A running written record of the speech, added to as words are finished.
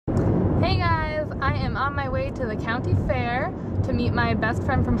I am on my way to the county fair to meet my best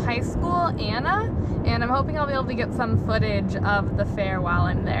friend from high school, Anna, and I'm hoping I'll be able to get some footage of the fair while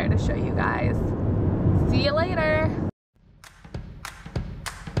I'm there to show you guys. See you later!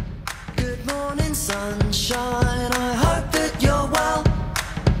 Good morning, sunshine, I hope that you're well.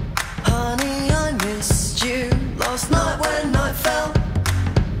 Honey, I missed you last night when night fell.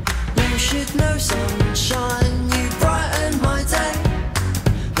 You should know, sunshine, you brighten my day.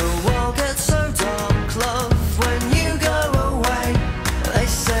 The world gets so dark, love, when you go away. They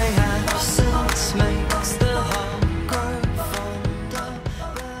say absence makes the heart grow fonder,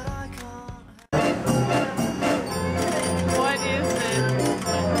 but I can't. What is this?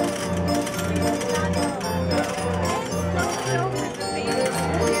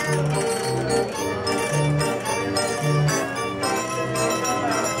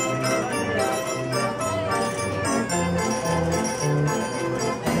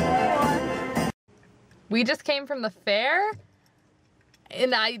 We just came from the fair,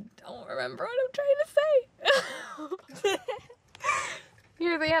 and I don't remember what I'm trying to say.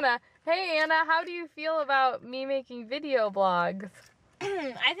 Here's Anna. Hey Anna, how do you feel about me making video blogs?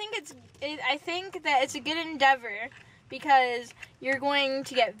 I think that it's a good endeavor because you're going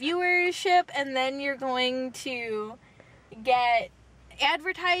to get viewership and then you're going to get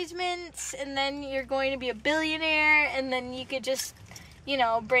advertisements and then you're going to be a billionaire and then you could just, you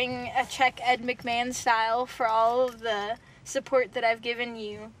know, bring a check Ed McMahon style for all of the support that I've given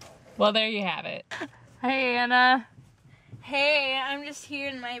you. Well, there you have it. Hey Anna. Hey, I'm just here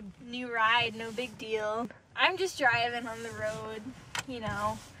in my new ride, no big deal. I'm just driving on the road, you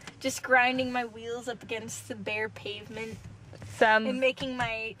know, just grinding my wheels up against the bare pavement and making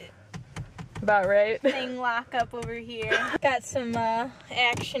my about right thing lock up over here. Got some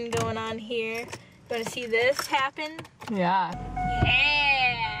action going on here. Want to see this happen? Yeah.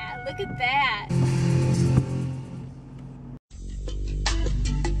 Yeah, look at that.